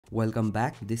Welcome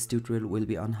back. This tutorial will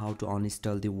be on how to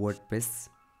uninstall the WordPress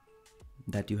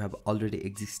that you have already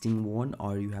existing one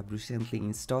or you have recently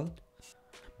installed.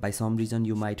 By some reason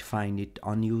you might find it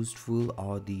unuseful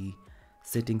or the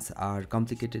settings are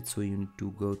complicated, so you need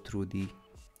to go through the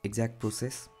exact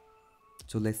process.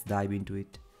 So let's dive into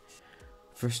it.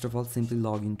 First of all, simply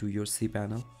log into your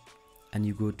cPanel and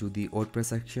you go to the WordPress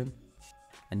section,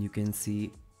 and you can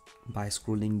see by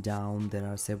scrolling down there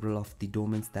are several of the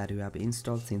domains that you have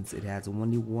installed. Since it has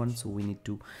only one, so we need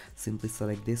to simply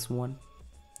select this one,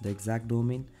 the exact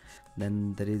domain.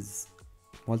 Then there is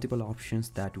multiple options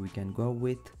that we can go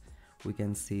with. We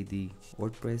can see the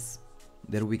WordPress,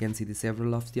 there we can see the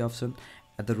several of the options.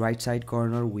 At the right side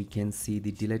corner we can see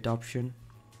the delete option.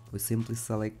 We simply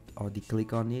select or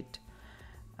click on it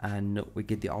and we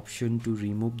get the option to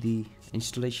remove the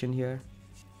installation. Here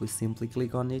we simply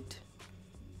click on it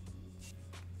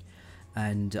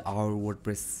and our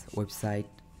WordPress website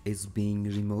is being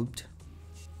removed.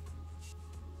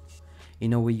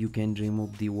 In a way, you can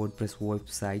remove the WordPress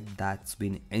website that's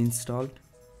been installed.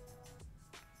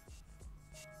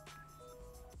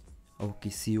 Okay,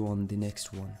 see you on the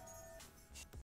next one.